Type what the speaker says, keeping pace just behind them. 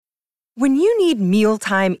When you need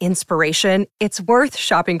mealtime inspiration, it's worth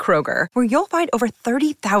shopping Kroger, where you'll find over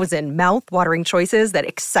 30,000 mouth-watering choices that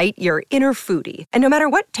excite your inner foodie. And no matter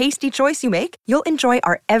what tasty choice you make, you'll enjoy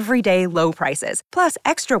our everyday low prices, plus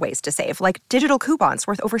extra ways to save, like digital coupons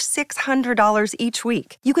worth over $600 each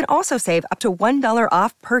week. You can also save up to $1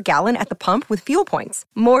 off per gallon at the pump with fuel points.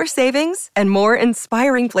 More savings and more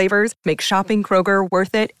inspiring flavors make shopping Kroger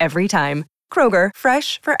worth it every time. Kroger,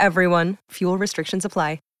 fresh for everyone. Fuel restrictions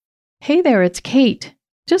apply. Hey there, it's Kate.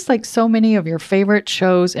 Just like so many of your favorite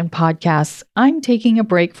shows and podcasts, I'm taking a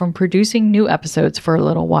break from producing new episodes for a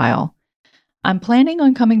little while. I'm planning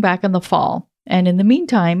on coming back in the fall, and in the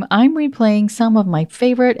meantime, I'm replaying some of my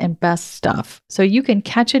favorite and best stuff, so you can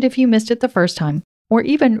catch it if you missed it the first time, or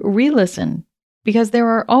even re-listen, because there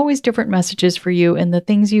are always different messages for you in the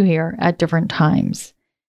things you hear at different times.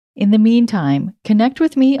 In the meantime, connect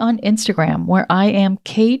with me on Instagram, where I am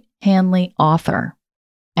Kate Hanley Author.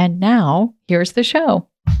 And now, here's the show.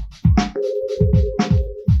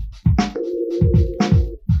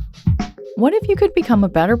 What if you could become a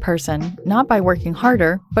better person, not by working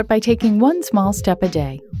harder, but by taking one small step a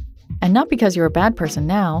day? And not because you're a bad person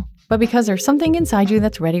now, but because there's something inside you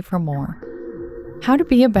that's ready for more. How to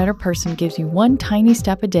Be a Better Person gives you one tiny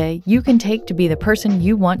step a day you can take to be the person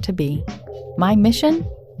you want to be. My mission?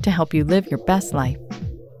 To help you live your best life.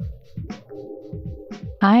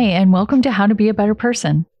 Hi, and welcome to How to Be a Better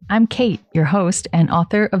Person. I'm Kate, your host and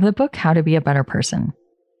author of the book How to Be a Better Person.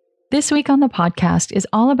 This week on the podcast is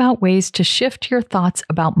all about ways to shift your thoughts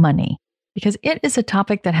about money, because it is a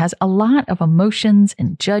topic that has a lot of emotions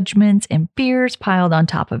and judgments and fears piled on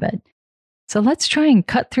top of it. So let's try and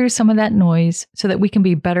cut through some of that noise so that we can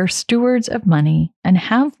be better stewards of money and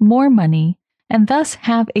have more money, and thus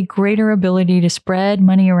have a greater ability to spread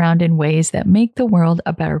money around in ways that make the world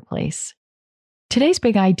a better place. Today's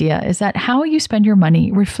big idea is that how you spend your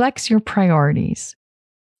money reflects your priorities.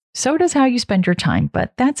 So does how you spend your time,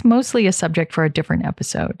 but that's mostly a subject for a different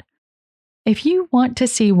episode. If you want to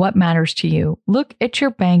see what matters to you, look at your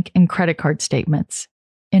bank and credit card statements.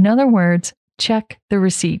 In other words, check the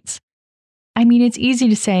receipts. I mean, it's easy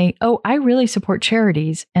to say, oh, I really support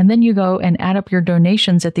charities, and then you go and add up your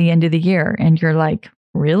donations at the end of the year, and you're like,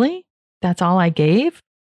 really? That's all I gave?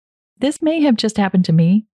 This may have just happened to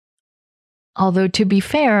me. Although, to be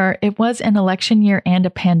fair, it was an election year and a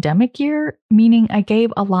pandemic year, meaning I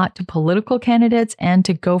gave a lot to political candidates and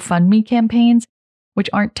to GoFundMe campaigns, which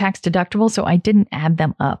aren't tax deductible, so I didn't add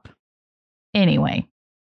them up. Anyway,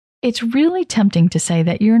 it's really tempting to say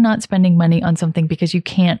that you're not spending money on something because you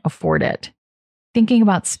can't afford it. Thinking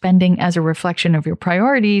about spending as a reflection of your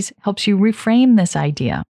priorities helps you reframe this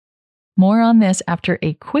idea. More on this after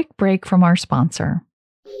a quick break from our sponsor.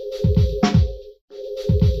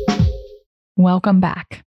 Welcome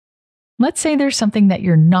back. Let's say there's something that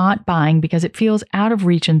you're not buying because it feels out of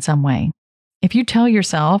reach in some way. If you tell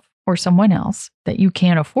yourself or someone else that you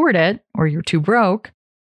can't afford it or you're too broke,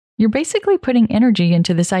 you're basically putting energy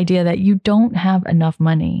into this idea that you don't have enough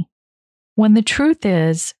money. When the truth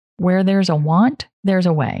is, where there's a want, there's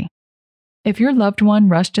a way. If your loved one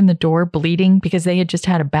rushed in the door bleeding because they had just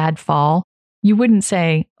had a bad fall, you wouldn't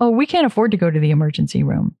say, oh, we can't afford to go to the emergency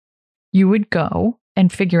room. You would go and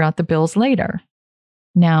figure out the bills later.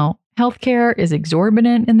 Now, healthcare is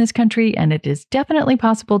exorbitant in this country, and it is definitely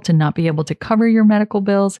possible to not be able to cover your medical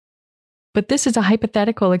bills. But this is a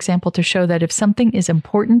hypothetical example to show that if something is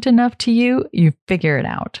important enough to you, you figure it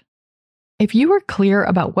out. If you are clear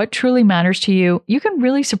about what truly matters to you, you can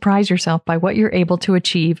really surprise yourself by what you're able to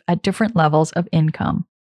achieve at different levels of income.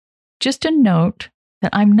 Just a note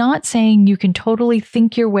that I'm not saying you can totally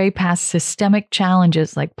think your way past systemic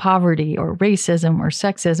challenges like poverty or racism or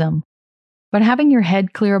sexism, but having your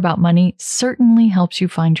head clear about money certainly helps you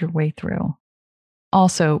find your way through.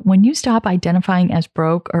 Also, when you stop identifying as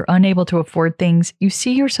broke or unable to afford things, you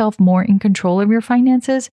see yourself more in control of your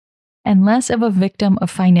finances and less of a victim of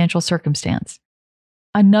financial circumstance.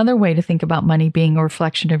 Another way to think about money being a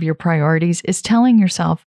reflection of your priorities is telling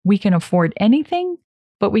yourself, we can afford anything,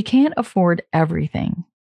 but we can't afford everything.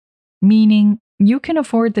 Meaning, you can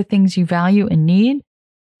afford the things you value and need,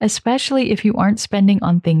 especially if you aren't spending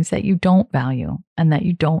on things that you don't value and that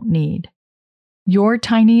you don't need. Your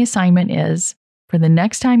tiny assignment is, for the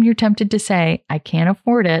next time you're tempted to say, I can't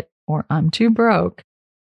afford it, or I'm too broke,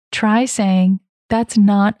 try saying, that's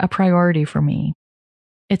not a priority for me.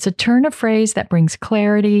 It's a turn of phrase that brings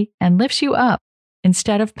clarity and lifts you up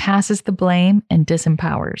instead of passes the blame and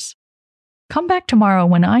disempowers. Come back tomorrow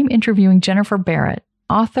when I'm interviewing Jennifer Barrett,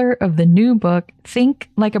 author of the new book, Think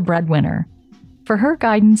Like a Breadwinner, for her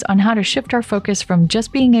guidance on how to shift our focus from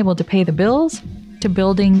just being able to pay the bills to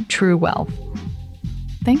building true wealth.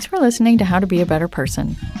 Thanks for listening to How to Be a Better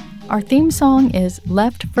Person. Our theme song is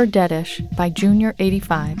Left for Deadish by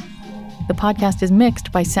Junior85. The podcast is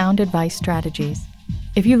mixed by Sound Advice Strategies.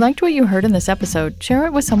 If you liked what you heard in this episode, share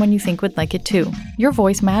it with someone you think would like it too. Your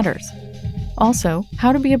voice matters. Also,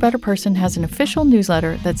 How to Be a Better Person has an official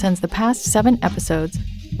newsletter that sends the past 7 episodes,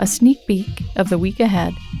 a sneak peek of the week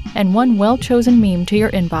ahead, and one well-chosen meme to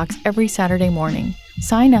your inbox every Saturday morning.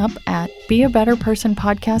 Sign up at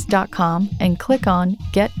beabetterpersonpodcast.com and click on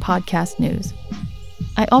Get Podcast News.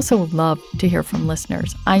 I also love to hear from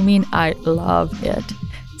listeners. I love it.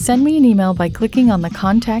 Send me an email by clicking on the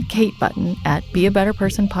Contact Kate button at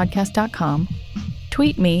beabetterpersonpodcast.com.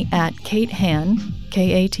 Tweet me at Kate Han,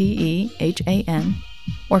 Katehan,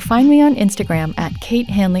 or find me on Instagram at Kate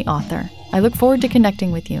Hanley Author. I look forward to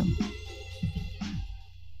connecting with you.